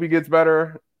I hope he gets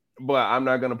better, but I'm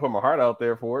not going to put my heart out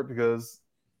there for it because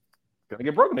it's going to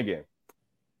get broken again.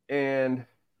 And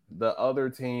the other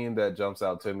team that jumps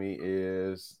out to me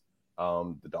is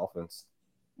the Dolphins.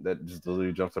 That just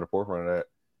literally jumps to the forefront of that.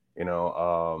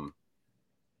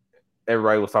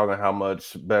 Everybody was talking how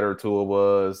much better Tua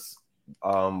was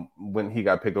when he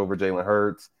got picked over Jalen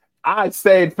Hurts. I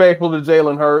stayed faithful to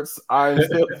Jalen Hurts. I'm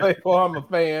still faithful. I'm a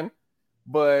fan,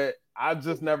 but I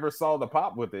just never saw the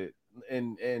pop with it.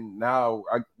 And now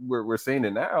we're seeing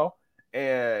it now.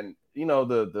 And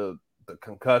the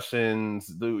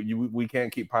concussions. We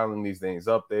can't keep piling these things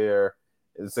up there.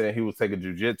 It's saying he was taking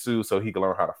jiu-jitsu so he can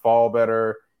learn how to fall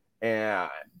better. And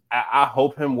I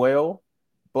hope him well,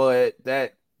 but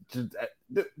dude,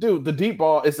 the deep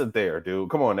ball isn't there, dude.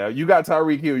 Come on now. You got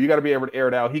Tyreek Hill. You got to be able to air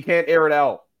it out. He can't air it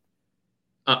out.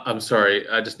 I'm sorry.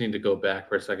 I just need to go back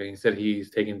for a second. He said he's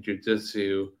taking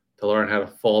jiu-jitsu to learn how to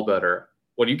fall better.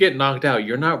 When you get knocked out,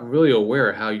 you're not really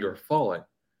aware of how you're falling.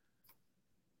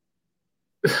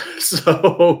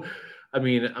 So I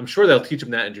mean, I'm sure they'll teach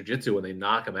him that in jiu-jitsu when they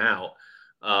knock him out.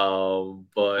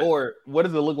 But Or what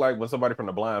does it look like when somebody from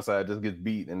the blind side just gets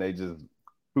beat and they just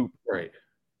poop? right.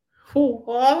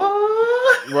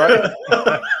 Right.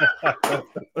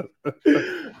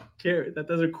 That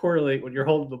doesn't correlate when you're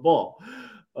holding the ball.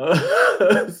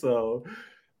 So,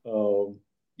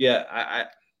 yeah,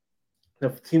 the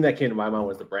team that came to my mind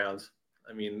was the Browns.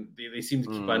 I mean, they seem to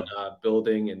keep on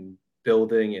building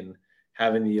and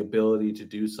having the ability to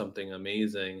do something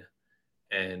amazing.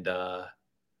 And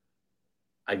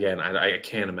again, I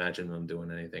can't imagine them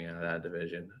doing anything out of that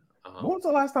division. When was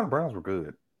the last time Browns were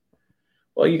good?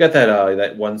 Well, you got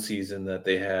that one season that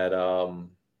they had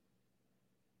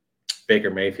Baker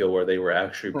Mayfield where they were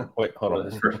actually wait, hold on.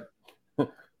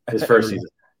 His first season.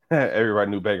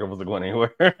 Everybody knew Baker wasn't going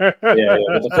anywhere. yeah,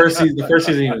 but the first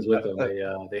season he was with them,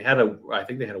 they had I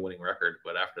think they had a winning record,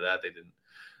 but after that they didn't.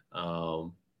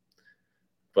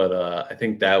 But I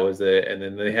think that was it. And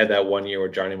then they had that one year where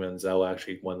Johnny Manziel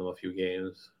actually won them a few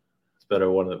games. It's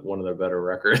one of their better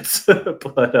records.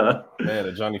 But man,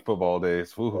 the Johnny football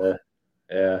days.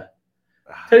 Yeah.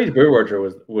 Teddy Bridgewater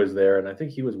was there, and I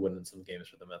think he was winning some games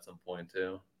for them at some point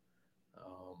too.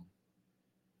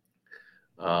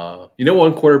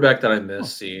 One quarterback that I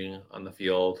miss seeing on the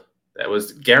field that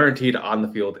was guaranteed on the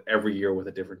field every year with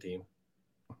a different team.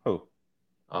 Who?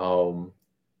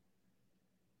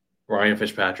 Ryan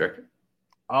Fitzpatrick.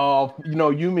 Oh,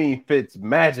 you mean Fitz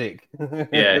Magic?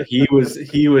 Yeah, he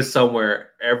was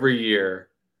somewhere every year,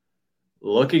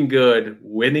 looking good,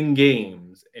 winning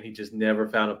games, and he just never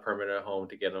found a permanent home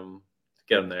to get him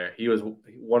there. He was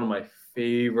one of my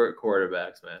favorite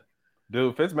quarterbacks, man.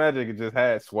 Dude, Fitzmagic just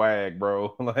had swag,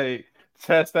 bro. Like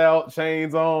chest out,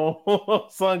 chains on,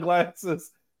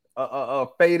 sunglasses, a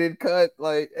faded cut.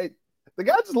 Like, hey, the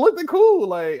guy just looked cool.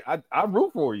 Like, I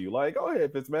root for you. Like, go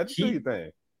ahead, Fitzmagic, do your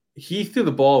thing. He threw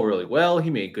the ball really well. He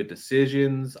made good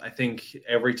decisions. I think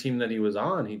every team that he was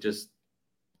on, they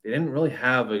didn't really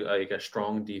have a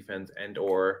strong defense and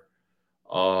or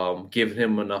give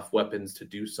him enough weapons to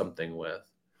do something with.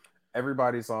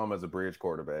 Everybody saw him as a bridge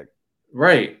quarterback.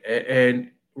 Right.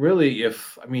 And really,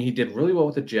 he did really well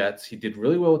with the Jets. He did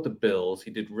really well with the Bills.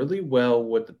 He did really well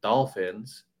with the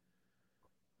Dolphins.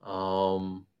 I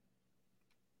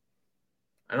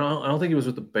don't think he was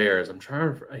with the Bears.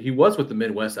 He was with the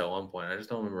Midwest at one point. I just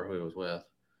don't remember who he was with.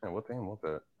 Yeah, what team was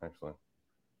that, actually?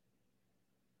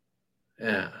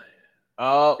 Yeah.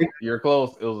 Oh, you're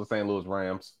close. It was the St. Louis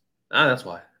Rams. That's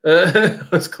why.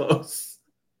 It was close.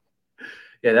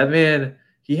 Yeah, that man,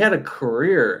 he had a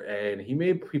career and he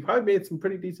probably made some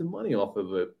pretty decent money off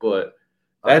of it, but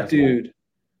that dude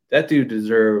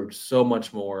deserved so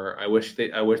much more. I wish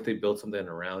they built something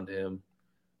around him.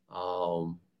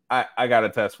 I got a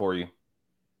test for you.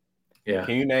 Yeah.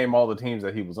 Can you name all the teams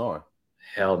that he was on?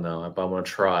 Hell no, but I'm gonna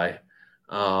try.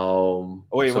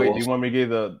 Wait. Do you want me to give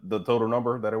the total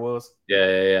number that it was?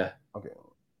 Yeah. Okay.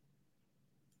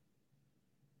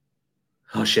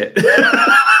 Oh shit.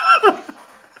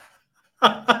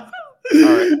 All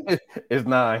right. It's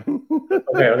 9.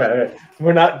 Okay.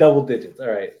 We're not double digits. All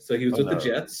right. So he was with the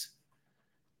Jets.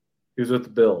 He was with the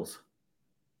Bills.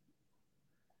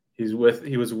 He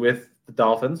was with the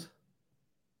Dolphins.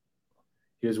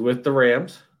 He was with the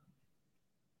Rams.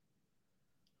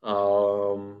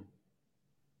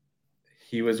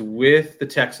 He was with the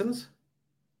Texans.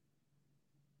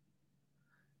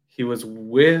 He was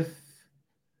with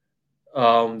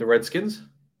the Redskins.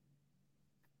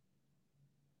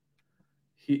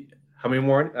 How many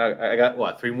more? I got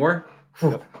what? 3 more?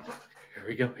 Yep. Here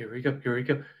we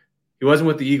go. He wasn't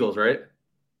with the Eagles, right?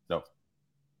 No.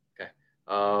 Okay.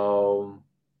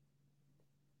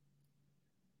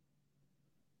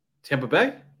 Tampa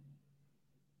Bay?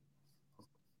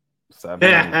 7.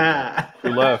 Who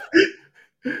left?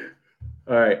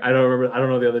 All right. I don't remember. I don't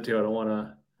know the other two. I don't want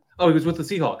to. Oh, he was with the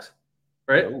Seahawks,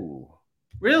 right? Ooh.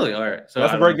 Really? All right. So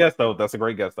that's a great guess,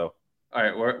 though. All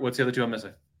right. What's the other two I'm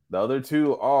missing? The other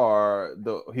two are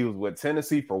he was with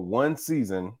Tennessee for 1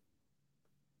 season,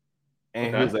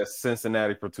 and he was at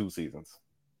Cincinnati for 2 seasons.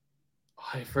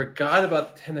 I forgot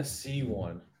about the Tennessee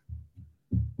one.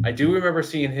 I do remember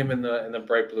seeing him in the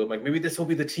bright blue. I'm like, maybe this will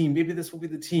be the team.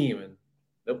 And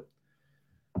nope.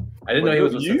 I didn't know he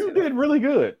was with Cincinnati. You did really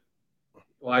good.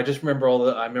 Well, I just remember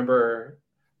I remember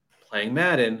playing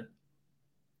Madden.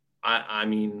 I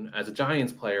mean, as a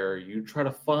Giants player, you try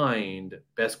to find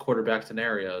best quarterback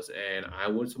scenarios, and I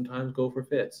would sometimes go for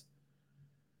Fitz.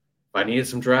 If I needed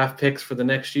some draft picks for the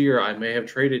next year, I may have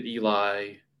traded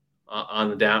Eli on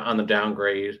the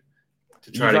downgrade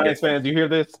to try to get. Giants fans, you hear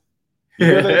this? You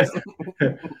hear this?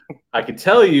 I could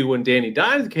tell you when Danny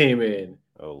Dimes came in,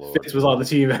 Oh Lord. Fitz was on the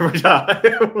team every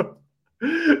time.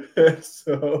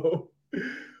 So,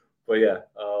 but yeah,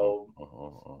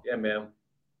 yeah, man.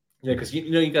 Yeah, because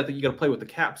you got to play with the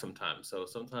cap sometimes. So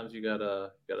sometimes you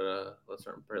gotta let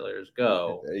certain players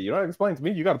go. You don't explain to me.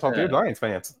 You got to talk to your Giants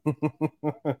fans. I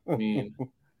mean,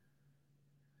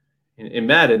 in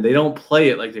Madden, they don't play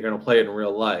it like they're gonna play it in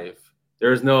real life.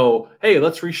 There's no, hey,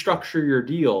 let's restructure your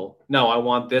deal. No, I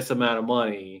want this amount of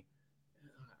money.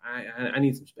 I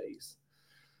need some space.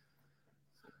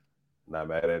 Not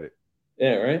mad at it.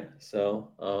 Yeah, right.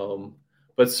 So,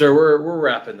 but sir, we're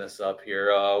wrapping this up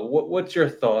here. What's your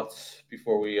thoughts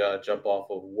before we jump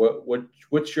off of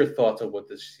what's your thoughts of what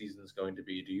this season is going to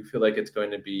be? Do you feel like it's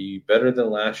going to be better than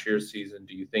last year's season?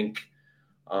 Do you think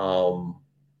we're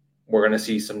going to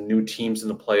see some new teams in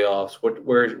the playoffs?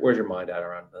 Where's your mind at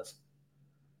around this?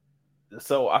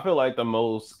 So I feel like the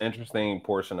most interesting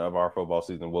portion of our football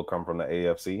season will come from the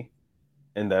AFC,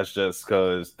 and that's just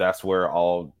because that's where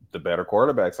all the better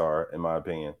quarterbacks are, in my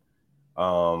opinion.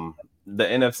 The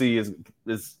NFC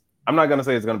is I'm not gonna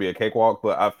say it's gonna be a cakewalk,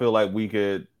 but I feel like we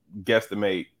could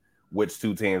guesstimate which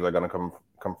two teams are gonna come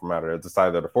from out of there. It's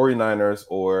either the 49ers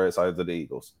or it's either the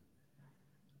Eagles.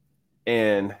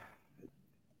 And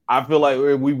I feel like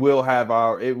we will have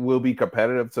it will be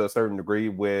competitive to a certain degree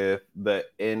with the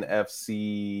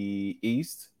NFC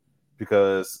East,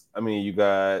 because I mean you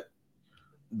got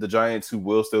the Giants, who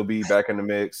will still be back in the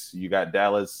mix. You got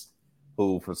Dallas,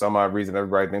 who for some odd reason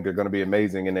everybody think they're going to be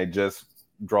amazing, and they just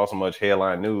draw so much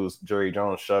headline news. Jerry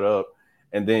Jones, shut up.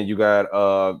 And then you got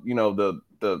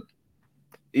the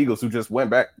Eagles, who just went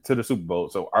back to the Super Bowl.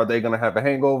 So are they going to have a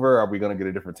hangover? Are we going to get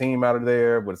a different team out of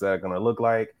there? What is that going to look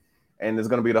like? And there's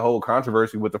going to be the whole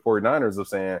controversy with the 49ers of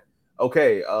saying,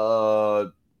 okay,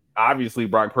 obviously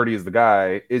Brock Purdy is the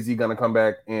guy. Is he going to come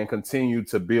back and continue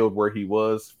to build where he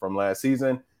was from last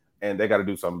season? And they got to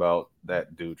do something about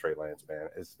that dude, Trey Lance, man.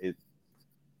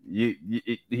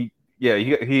 He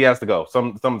has to go.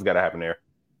 Something's got to happen there.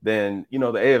 Then, the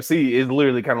AFC is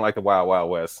literally kind of like the Wild Wild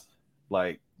West.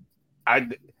 Like, I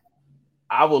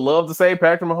would love to say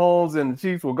Patrick Mahomes and the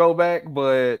Chiefs will go back,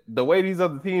 but the way these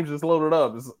other teams just loaded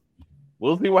up,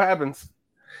 we'll see what happens.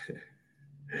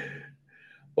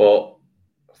 Well,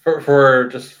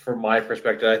 from my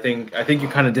perspective, I think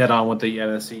you're kind of dead on with the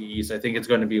NFC East. I think it's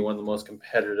going to be one of the most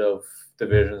competitive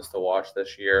divisions to watch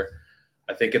this year.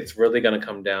 I think it's really going to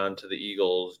come down to the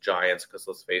Eagles, Giants, because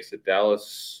let's face it,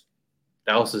 Dallas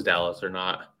is Dallas.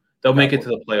 They'll make it to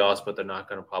the playoffs, but they're not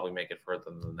going to probably make it further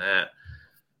than that.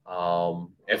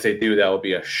 If they do, that would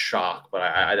be a shock, but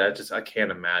I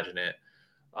can't imagine it.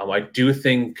 I do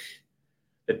think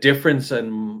the difference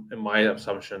in my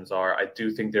assumptions are, I do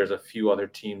think there's a few other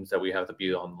teams that we have to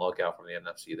be on the lookout from the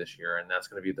NFC this year, and that's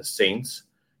going to be the Saints,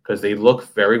 because they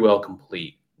look very well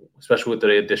complete, especially with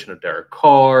the addition of Derek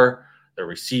Carr, the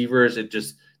receivers. They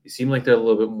seem like they're a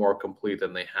little bit more complete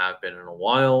than they have been in a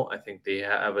while. I think they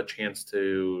have a chance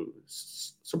to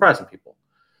surprise some people.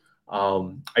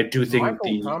 I do think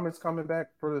Michael Thomas coming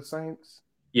back for the Saints.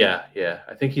 Yeah.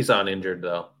 I think he's uninjured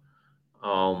though.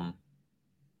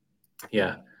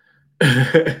 Yeah.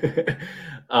 And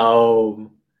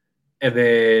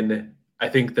then I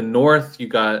think the North, you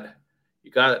got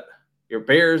your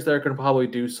Bears that are going to probably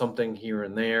do something here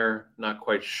and there. Not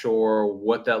quite sure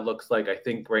what that looks like. I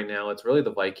think right now it's really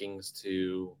the Vikings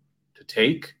to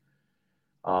take.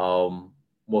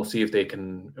 We'll see if they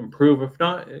can improve. If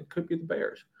not, it could be the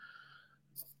Bears.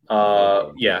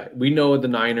 Yeah, we know the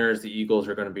Niners, the Eagles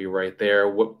are going to be right there.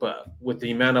 But with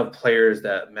the amount of players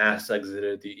that mass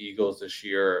exited the Eagles this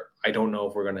year, I don't know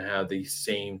if we're going to have the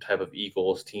same type of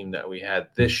Eagles team that we had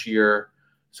this year.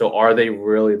 So are they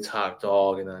really top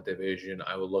dog in that division?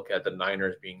 I would look at the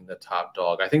Niners being the top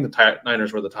dog. I think the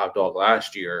Niners were the top dog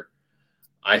last year.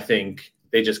 I think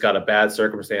they just got a bad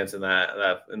circumstance in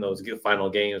those final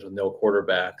games with no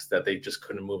quarterbacks that they just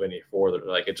couldn't move any further.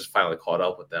 Like, it just finally caught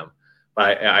up with them.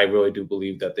 But I really do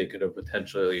believe that they could have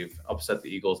potentially upset the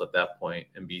Eagles at that point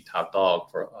and be top dog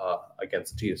for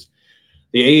against the Chiefs.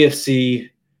 The AFC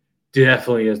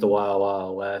definitely is the Wild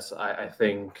Wild West. I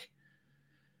think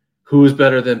who's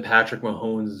better than Patrick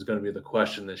Mahomes is going to be the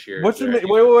question this year. What you mean?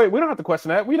 Wait. We don't have to question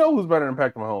that. We know who's better than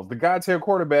Patrick Mahomes. The God-tier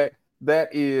quarterback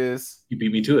that is. You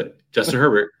beat me to it. Justin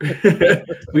Herbert.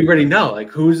 We already know. Like,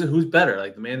 who's better?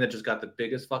 Like, the man that just got the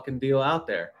biggest fucking deal out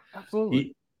there.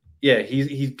 Absolutely.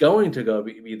 He's going to go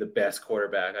be the best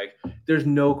quarterback. Like, there's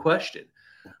no question.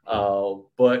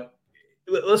 But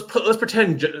let's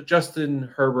pretend Justin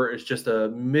Herbert is just a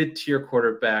mid-tier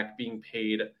quarterback being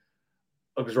paid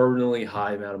exorbitantly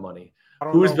high amount of money.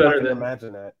 Who's better than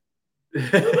imagine that?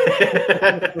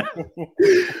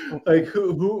 Like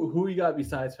who you got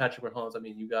besides Patrick Mahomes? I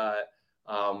mean, you got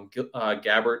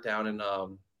Gabbert down in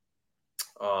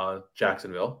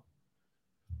Jacksonville,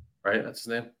 right? That's his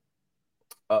name.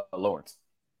 Lawrence.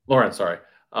 Lawrence, sorry.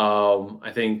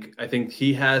 I think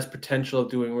he has potential of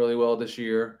doing really well this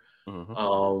year.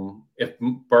 Mm-hmm. If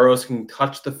Burrows can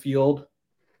touch the field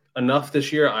enough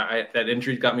this year, that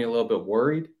injury's got me a little bit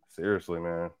worried. Seriously,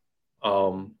 man.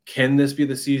 Can this be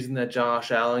the season that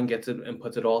Josh Allen gets it and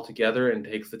puts it all together and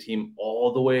takes the team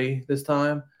all the way this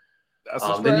time? That's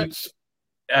a stretch.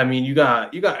 You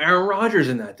got Aaron Rodgers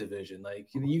in that division. Like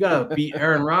you got to beat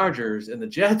Aaron Rodgers and the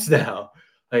Jets now.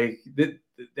 Like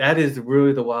that is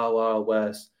really the wild, wild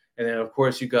west. And then of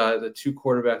course you got the two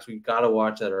quarterbacks we got to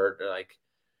watch that are like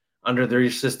under their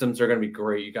systems. They're going to be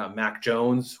great. You got Mac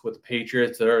Jones with the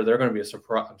Patriots. They're going to be a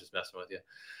surprise. I'm just messing with you.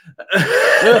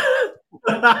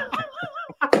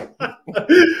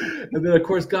 And then of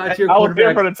course, God tier quarterback. I was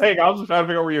there for the take. I was just trying to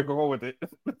figure out where you're going with it.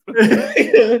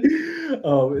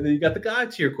 And then you got the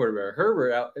God tier quarterback,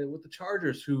 Herbert, out with the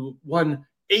Chargers, who won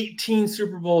 18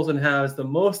 Super Bowls and has the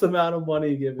most amount of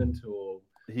money given to him.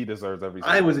 He deserves everything.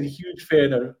 I was a huge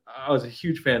fan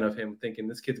of him, thinking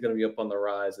this kid's going to be up on the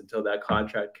rise until that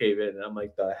contract came in, and I'm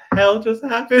like, the hell just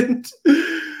happened?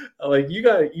 Like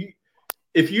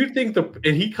if you think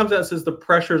and he comes out and says the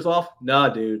pressure's off, nah,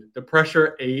 dude, the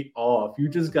pressure ain't off. You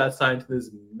just got signed to this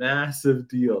massive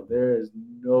deal. There is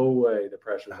no way the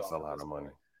pressure's off. That's a lot of money.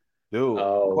 Dude,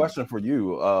 question for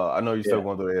you. I know you're still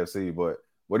going to the AFC, but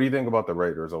what do you think about the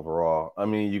Raiders overall? I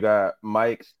mean, you got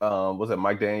Mike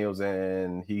Daniels,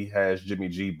 and he has Jimmy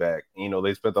G back. You know,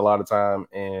 they spent a lot of time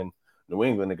in New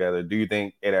England together. Do you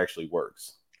think it actually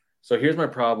works? So here's my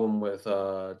problem with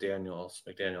McDaniels.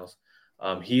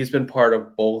 He's been part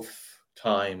of both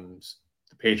times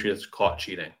the Patriots caught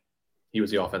cheating. He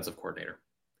was the offensive coordinator.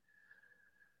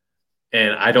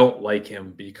 And I don't like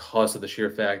him because of the sheer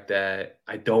fact that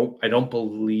I don't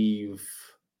believe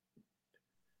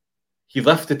he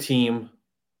left the team.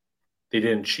 They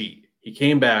didn't cheat. He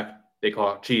came back. They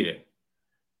caught cheating.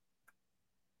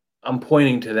 I'm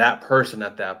pointing to that person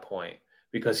at that point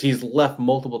because he's left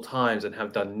multiple times and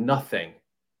have done nothing.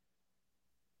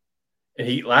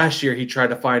 And last year he tried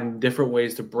to find different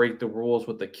ways to break the rules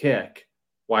with the kick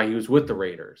while he was with the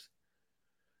Raiders.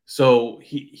 So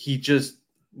he just,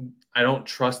 I don't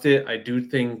trust it. I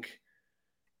think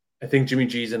Jimmy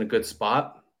G's in a good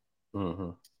spot.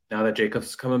 Mm-hmm. Now that Jacobs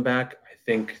is coming back, I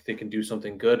think they can do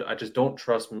something good. I just don't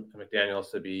trust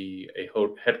McDaniels to be a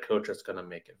head coach that's going to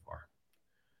make it far.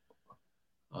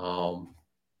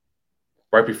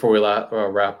 Right before we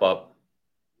wrap up,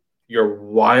 your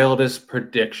wildest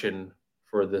prediction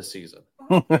for this season.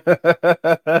 The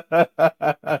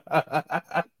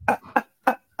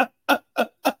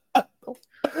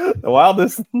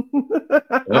wildest.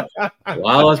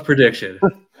 Wildest prediction.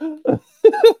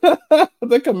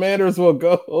 The Commanders will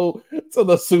go to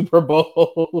the Super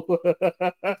Bowl.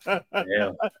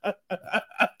 Damn.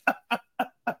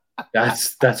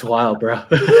 That's wild, bro.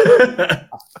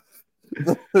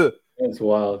 That's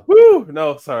wild. Woo!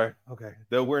 No, sorry. Okay,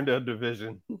 we're in the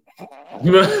division.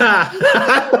 Yeah,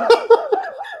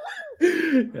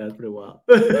 that's pretty wild.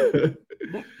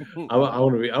 I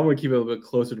want to keep it a little bit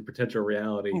closer to potential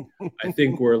reality. I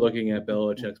think we're looking at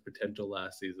Belichick's potential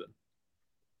last season.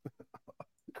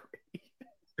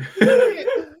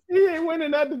 He ain't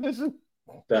winning that division.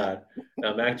 Now,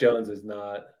 Mac Jones is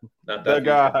not that the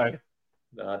guy.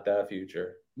 Not that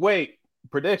future. Wait,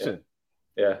 prediction.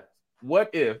 Yeah. What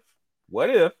if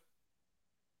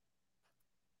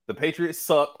the Patriots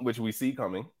suck, which we see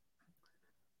coming?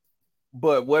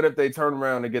 But what if they turn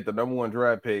around and get the number 1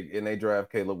 draft pick and they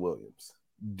draft Caleb Williams?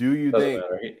 Do you think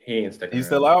he ain't sticking? He's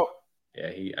still out?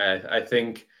 Yeah, I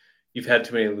think you've had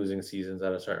too many losing seasons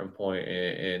at a certain point,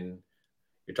 and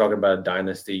you're talking about a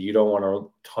dynasty. You don't want to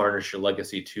tarnish your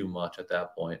legacy too much at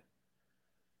that point.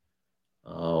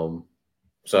 So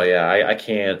yeah, I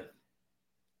can't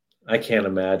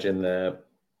imagine that.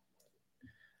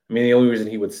 I mean, the only reason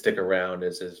he would stick around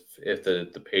is if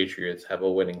the Patriots have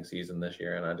a winning season this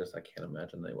year, and I can't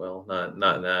imagine they will. Not in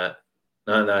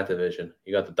that division.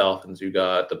 You got the Dolphins, you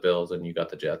got the Bills, and you got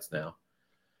the Jets now.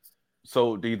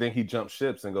 So, do you think he jumps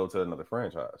ships and go to another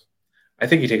franchise? I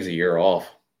think he takes a year off.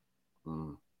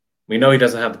 We know he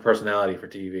doesn't have the personality for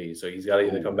TV, so he's got to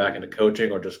either come back into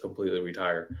coaching or just completely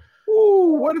retire.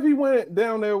 Ooh, what if he went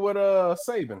down there with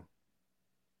Saban?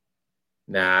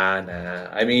 Nah.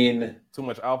 I mean, too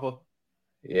much alpha.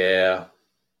 Yeah.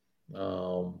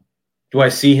 Do I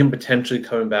see him potentially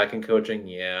coming back and coaching?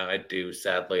 Yeah, I do.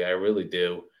 Sadly, I really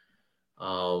do.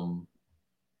 But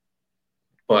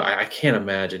But I can't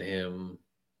imagine him.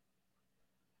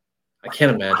 I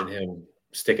can't imagine him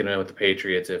sticking around with the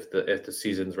Patriots if the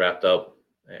season's wrapped up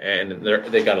and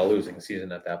they got a losing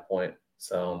season at that point.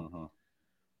 So,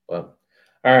 but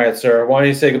all right, sir. Why don't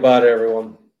you say goodbye to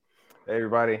everyone? Hey,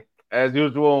 everybody. As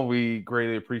usual, we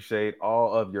greatly appreciate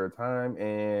all of your time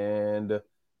and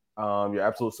your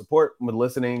absolute support with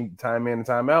listening time in and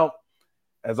time out.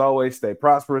 As always, stay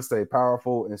prosperous, stay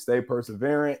powerful, and stay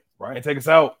perseverant. Ryan, take us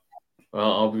out.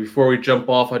 Well, before we jump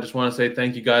off, I just want to say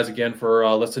thank you guys again for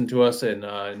listening to us and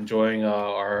enjoying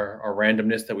our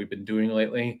randomness that we've been doing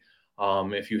lately.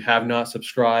 If you have not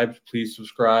subscribed, please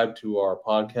subscribe to our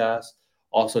podcast.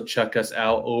 Also, check us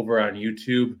out over on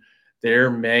YouTube. There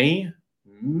may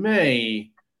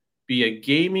be a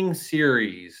gaming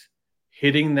series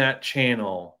hitting that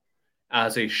channel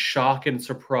as a shock and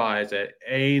surprise at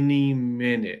any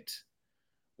minute,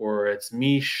 where it's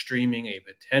me streaming a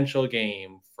potential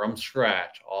game from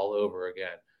scratch all over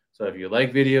again. So if you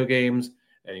like video games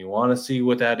and you want to see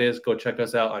what that is, go check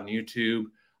us out on YouTube.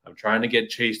 I'm trying to get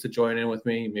Chase to join in with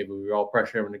me. Maybe we all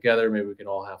pressure him together. Maybe we can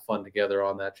all have fun together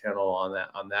on that channel,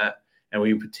 on that. And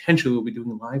we potentially will be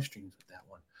doing live streams with that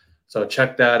one. So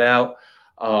check that out.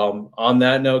 On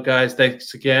that note, guys,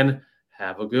 thanks again.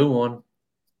 Have a good one.